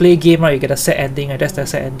 like you play game right, you get a sad ending, right? That's the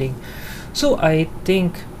sad ending. So I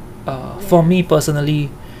think for me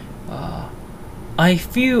personally, I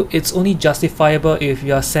feel it's only justifiable if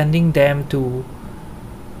you are sending them to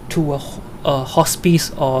a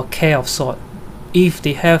hospice or care of sort, if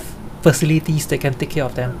they have facilities that can take care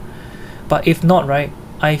of them. But if not, right,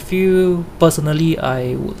 I feel personally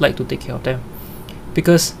I would like to take care of them,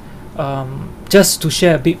 because just to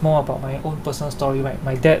share a bit more about my own personal story, right,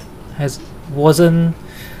 my dad has wasn't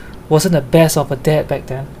the best of a dad back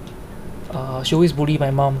then. She always bullied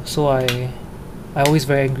my mom, so I always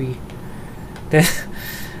very angry. Then,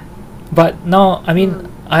 but now I mean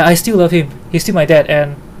I still love him. He's still my dad,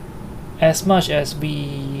 and as much as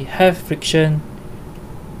we have friction,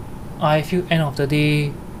 I feel end of the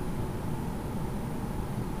day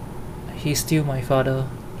he's still my father.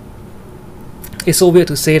 It's so weird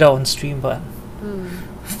to say that on stream, but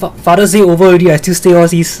Father's Day over already, I still say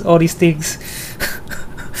all these things.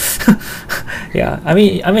 Yeah, I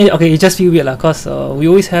mean, okay, it just feel weird lah, cause we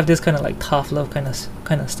always have this kind of like tough love kind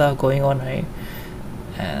of stuff going on, right?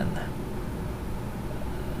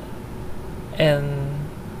 And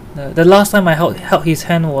the last time I held his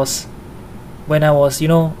hand was when I was, you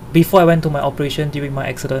know, before I went to my operation during my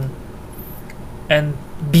accident, and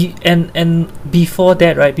before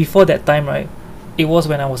that, right, before that time, right, it was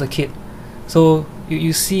when I was a kid. So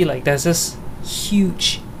you see, like, there's this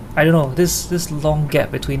huge, I don't know, this long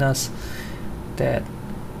gap between us that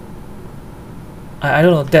I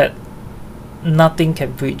don't know, that nothing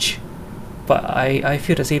can bridge. But I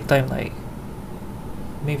feel at the same time like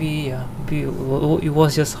maybe it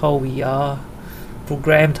was just how we are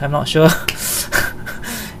programmed, I'm not sure.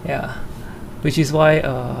 Yeah, which is why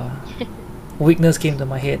weakness came to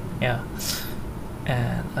my head. Yeah,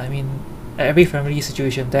 and I mean every family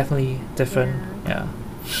situation definitely different. Yeah.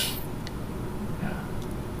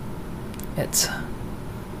 It's,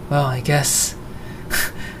 well, I guess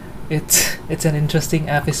it's an interesting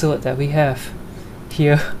episode that we have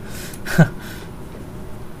here.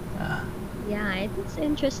 Yeah, it's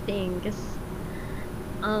interesting because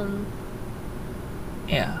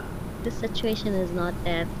Yeah. the situation is not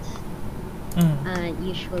that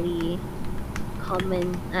usually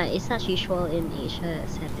common. It's not usual in Asia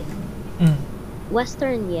setting.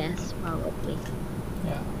 Western, yes, probably.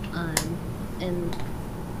 Yeah. And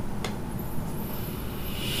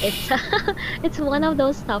it's it's one of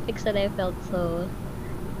those topics that I felt so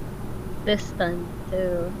distant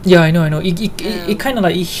to. Yeah, I know. It kind of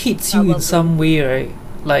like it hits you in Probably. some way, right?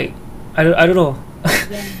 Like I don't know.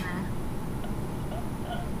 Yeah.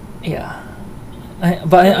 Yeah.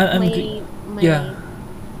 But I'm My yeah.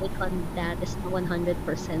 take on that is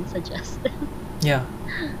 100% suggested. Yeah.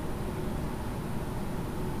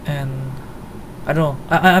 And I don't know.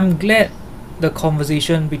 I'm glad the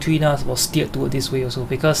conversation between us was steered toward this way also,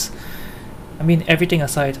 because I mean everything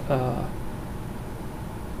aside,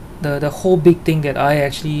 the whole big thing that I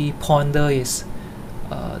actually ponder is,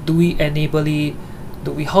 do we enable it?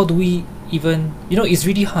 How do we even, you know, it's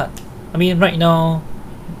really hard. I mean right now,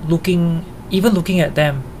 looking at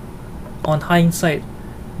them on hindsight,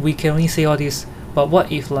 we can only say all this, but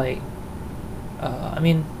what if like I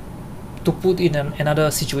mean, to put in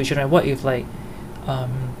another situation, right? What if like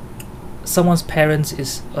someone's parents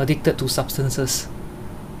is addicted to substances,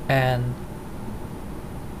 and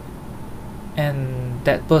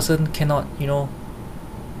that person cannot, you know,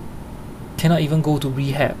 cannot even go to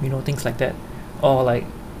rehab, you know, things like that. Or like,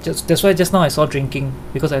 just that's why just now I saw drinking,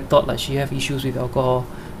 because I thought like she have issues with alcohol,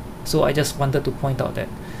 so I just wanted to point out that.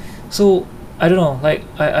 So I don't know, like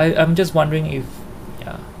I'm just wondering if,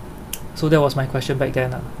 yeah, so that was my question back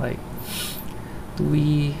then, like,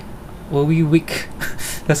 were we weak?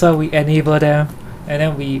 That's why we enable them, and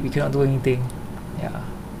then we cannot do anything. Yeah,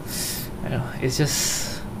 I don't know,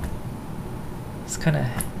 it's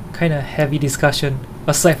kind of heavy discussion,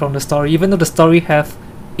 aside from the story, even though the story have,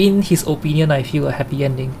 in his opinion, I feel a happy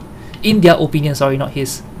ending. In their opinion, sorry, not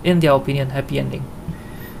his, in their opinion, happy ending.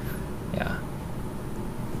 Yeah.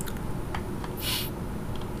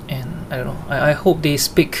 And I don't know, I hope they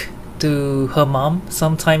speak to her mom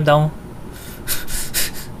sometime down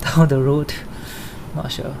the road.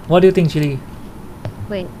 Not sure. What do you think, Chili?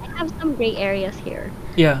 Wait, I have some gray areas here.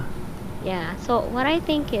 Yeah. Yeah, so what I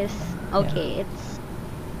think is, okay,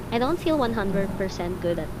 I don't feel 100%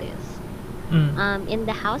 good at this. In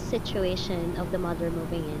the house situation of the mother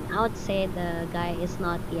moving in, I would say the guy is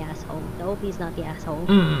not the asshole. The OP is not the asshole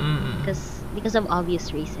because of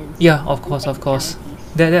obvious reasons Yeah, of and course. technicalities.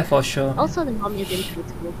 That for sure. Also, the mom isn't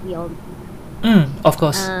truthful. We all Of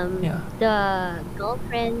course. Yeah. the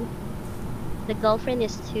girlfriend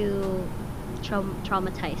is too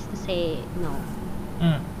traumatized to say no.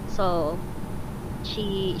 Mm. So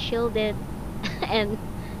she shielded and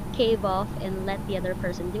cave off and let the other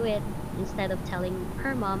person do it instead of telling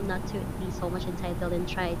her mom not to be so much entitled and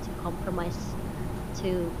try to compromise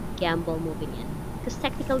to gamble moving in. Because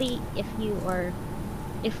technically, if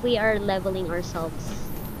we are leveling ourselves,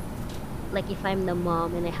 like if I'm the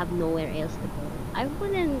mom and I have nowhere else to go,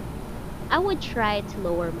 I would try to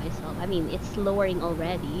lower myself. I mean, it's lowering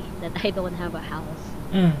already that I don't have a house.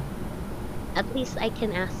 Mm. At least I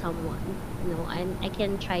can ask someone. I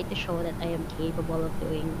can try to show that I am capable of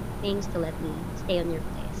doing things to let me stay on your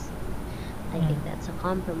place. I think that's a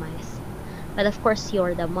compromise. But of course,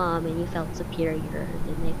 you're the mom and you felt superior.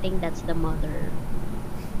 Then I think Mm. that's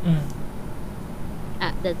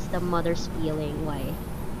the mother's feeling why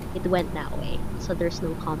it went that way. So there's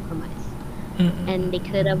no compromise, and they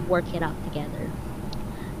could have worked it out together.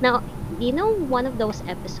 Now, one of those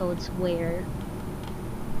episodes where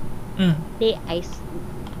Mm. they ice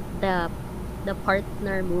the the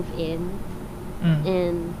partner move in Mm.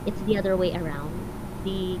 and it's the other way around.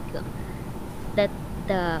 That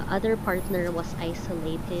the other partner was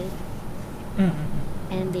isolated Mm.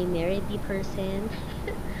 and they married the person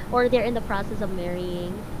or they're in the process of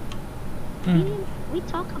marrying. Mm. We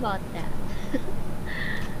talk about that.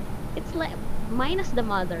 It's like minus the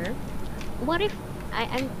mother. What if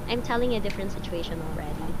I'm telling a different situation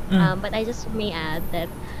already? Mm. But I just may add that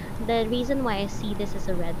the reason why I see this as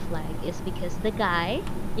a red flag is because the guy,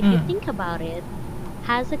 if you Mm. think about it,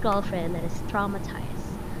 has a girlfriend that is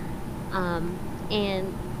traumatized,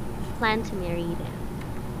 and plan to marry them.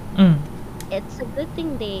 Mm. It's a good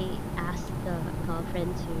thing they asked the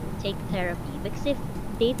girlfriend to take therapy because if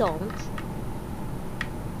they don't,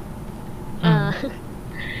 uh, Mm.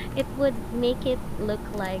 it would make it look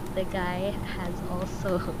like the guy has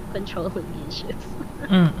also controlling issues.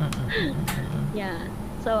 Mm. Mm. Yeah.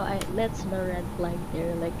 So that's the red flag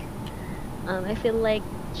there. Like, I feel like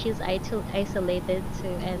she's isolated to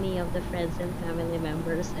any of the friends and family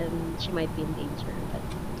members, and she might be in danger. But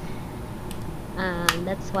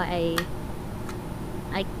that's why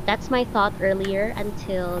that's my thought earlier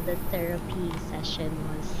until the therapy session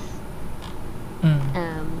was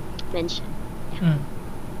Mm. mentioned. Yeah. Mm.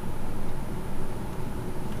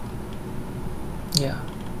 Yeah.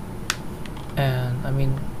 And I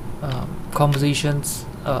mean, conversations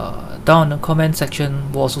down in the comment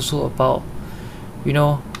section was also about,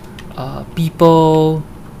 people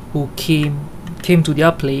who came to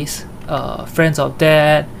their place, friends of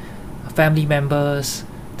dad, family members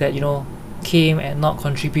that came and not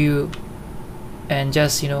contribute and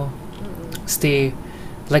just Mm-mm. stay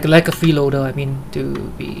like a freeloader. I mean,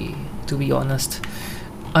 to be honest,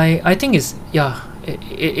 I think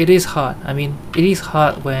it is hard. I mean, it is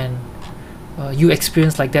hard when you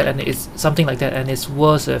experience like that and it's something like that and it's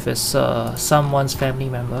worse if it's someone's family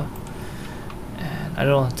member. And I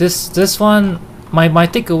don't know, this one, my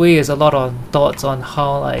takeaway is a lot on thoughts on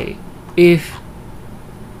how, like, if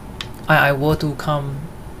I were to come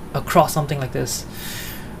across something like this,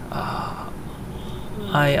 uh,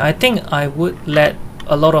 I think I would let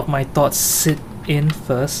a lot of my thoughts sit in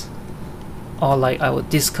first, or like I would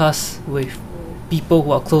discuss with people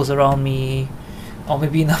who are close around me, or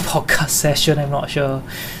maybe in a podcast session, I'm not sure,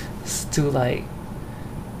 to like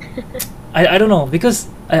I don't know, because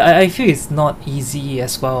I feel it's not easy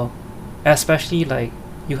as well, especially like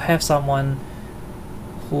you have someone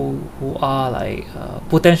who are like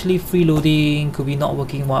potentially freeloading, could be not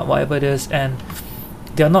working, whatever it is, and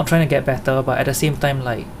they're not trying to get better, but at the same time,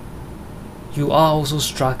 like, you are also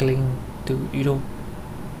struggling to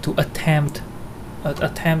to attempt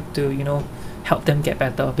to help them get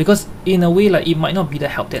better, because in a way, like, it might not be the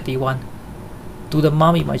help that they want. To the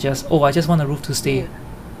mom, it might just, oh, I just want a roof to stay,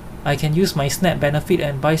 I can use my SNAP benefit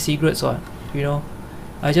and buy cigarettes, or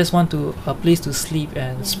I just want a place to sleep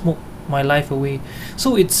and smoke my life away.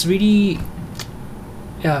 So it's really,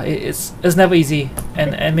 yeah, it's never easy,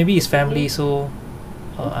 and maybe it's family, so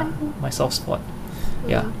my soft spot.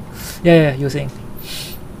 Yeah. Yeah, you were saying.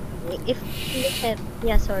 If you look at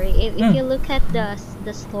if you look at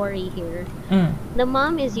the story here, Mm. the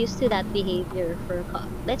mom is used to that behavior for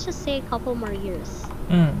let's just say a couple more years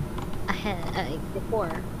Mm. ahead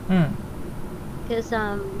before, Mm. because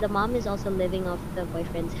the mom is also living off the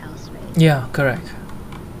boyfriend's house, right? Yeah, correct.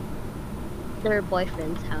 their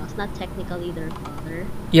boyfriend's house, not technically their father.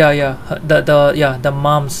 Yeah, yeah. The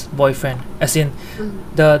mom's boyfriend. As in Mhm.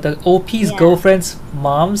 the OP's Yeah, girlfriend's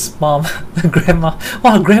mom's mom, the grandma.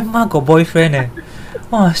 Wow, grandma got boyfriend eh.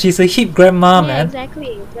 Wow, she's a hip grandma, yeah, man.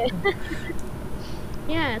 exactly.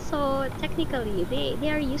 Yeah, so technically they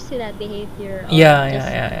are used to that behavior of Yeah, yeah, just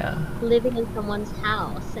yeah, yeah. living in someone's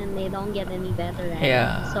house and they don't get any better at it.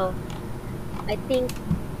 Yeah. So I think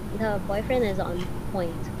the boyfriend is on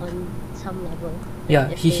point on some level. That Yeah,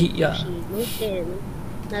 he if yeah. she moves in,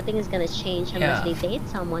 nothing is gonna change unless Yeah. they date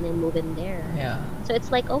someone and move in there. Yeah. So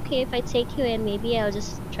it's like, okay, if I take you in, maybe I'll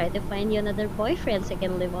just try to find you another boyfriend so I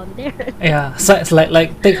can live on there. Yeah. So it's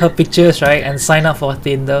like take her pictures, right, and sign up for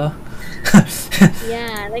Tinder.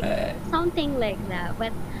 Yeah, like Uh, something like that.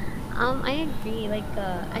 But I agree. Like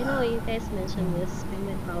I know you guys mentioned this.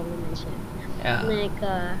 Penguin probably mentioned yeah. like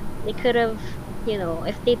they could have,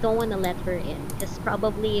 if they don't want to let her in, because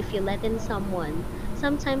probably if you let in someone,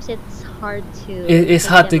 sometimes it's hard to It's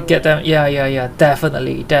take hard to them get them. away. Yeah, yeah, yeah.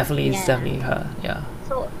 Definitely, it's Yeah. definitely her. Yeah.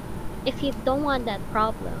 So if you don't want that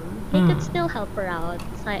problem, you could Mm. still help her out,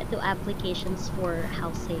 do applications for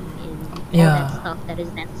housing and all that Yeah. stuff that is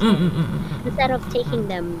Mm, mm, necessary, mm, mm, mm, instead of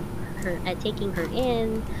mm, taking her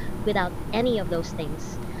in without any of those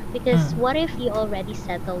things. Because mm, what if you already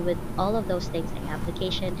settle with all of those things, like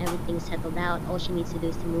application, everything's settled out, all she needs to do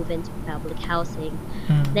is to move into public housing,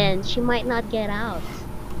 mm. then she might not get out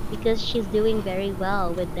because she's doing very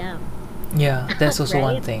well with them, Yeah, that's also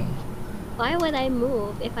one right? thing. Why would I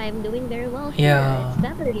move if I'm doing very well here? Yeah. It's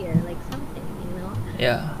better here, like something,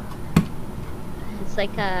 Yeah. It's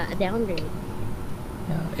like a downgrade.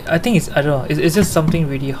 Yeah. I think I don't know. It's just something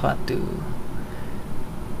really hard to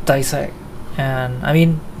dissect, and I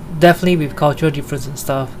mean, definitely with cultural difference and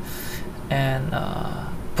stuff, and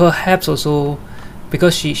perhaps also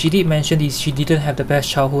because she did mention this, she didn't have the best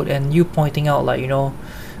childhood, and you pointing out like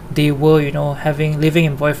they were having living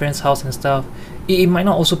in boyfriend's house and stuff. It might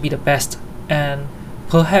not also be the best, and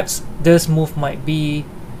perhaps this move might be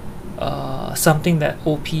something that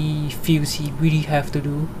OP feels he really have to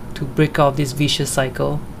do to break out this vicious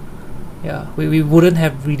cycle. Yeah, we wouldn't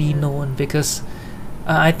have really Yeah. known because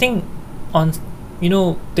I think on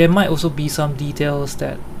there might also be some details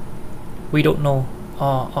that we don't know,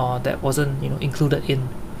 or that wasn't included in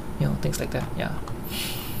things like that. Yeah,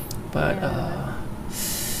 but Yeah.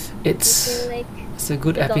 I feel it's like it's a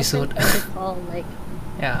good the dolphins episode. are the call, like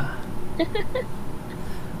Yeah,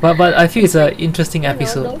 but I feel it's it's an like, interesting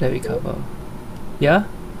episode those that we kids. cover. Yeah,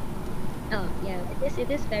 Oh yeah, it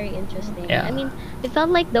is very interesting. I yeah, mean, it felt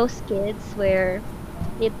like those kids where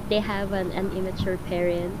they have an immature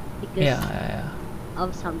parent because yeah, yeah,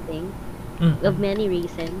 of something, yeah. of many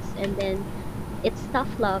reasons, and then it's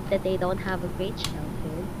tough love that they don't have a great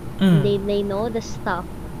childhood. And Mm, they know the stuff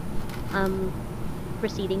um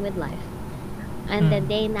proceeding with life, and then mm,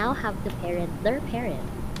 they now have to parent their parent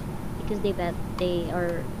because they bet they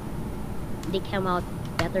came out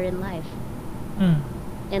better in life, mm,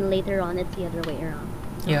 and later on it's the other way around.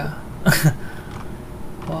 So yeah.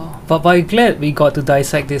 Wow, but I'm glad we got to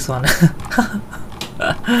dissect this one.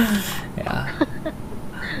 Yeah.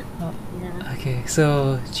 yeah, Okay,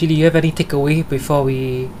 so Chili, you have any takeaway before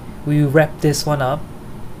we wrap this one up?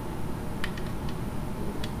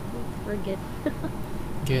 we're good.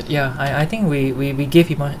 Good. Yeah, I think we gave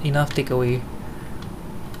him enough takeaway.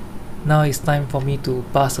 Now it's time for me to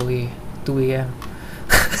pass away. 2 a.m.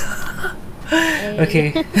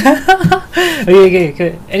 Okay. Hey. Okay,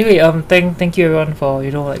 good. Anyway, thank you everyone for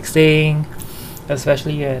like staying,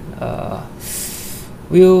 especially at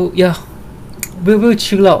we'll yeah we'll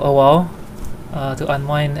chill out a while, to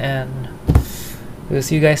unwind, and we'll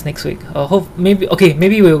see you guys next week. Hope maybe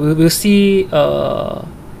we'll see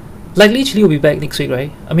likely Chili will be back next week,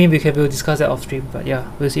 right? I mean we'll discuss that off stream, but yeah,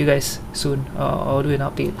 we'll see you guys soon. I'll do an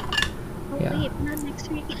update. Oh Yeah. wait, not next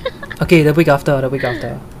week. Okay, the week after.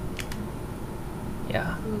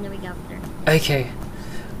 Yeah. The week after. Okay.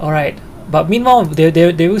 All right. But meanwhile, there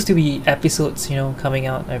will still be episodes, coming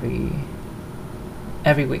out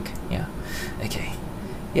every week. Yeah. Okay.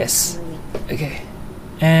 Yes. Another week. Okay.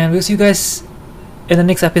 And we'll see you guys in the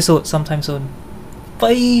next episode sometime soon.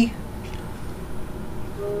 Bye.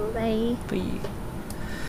 Bye. Bye.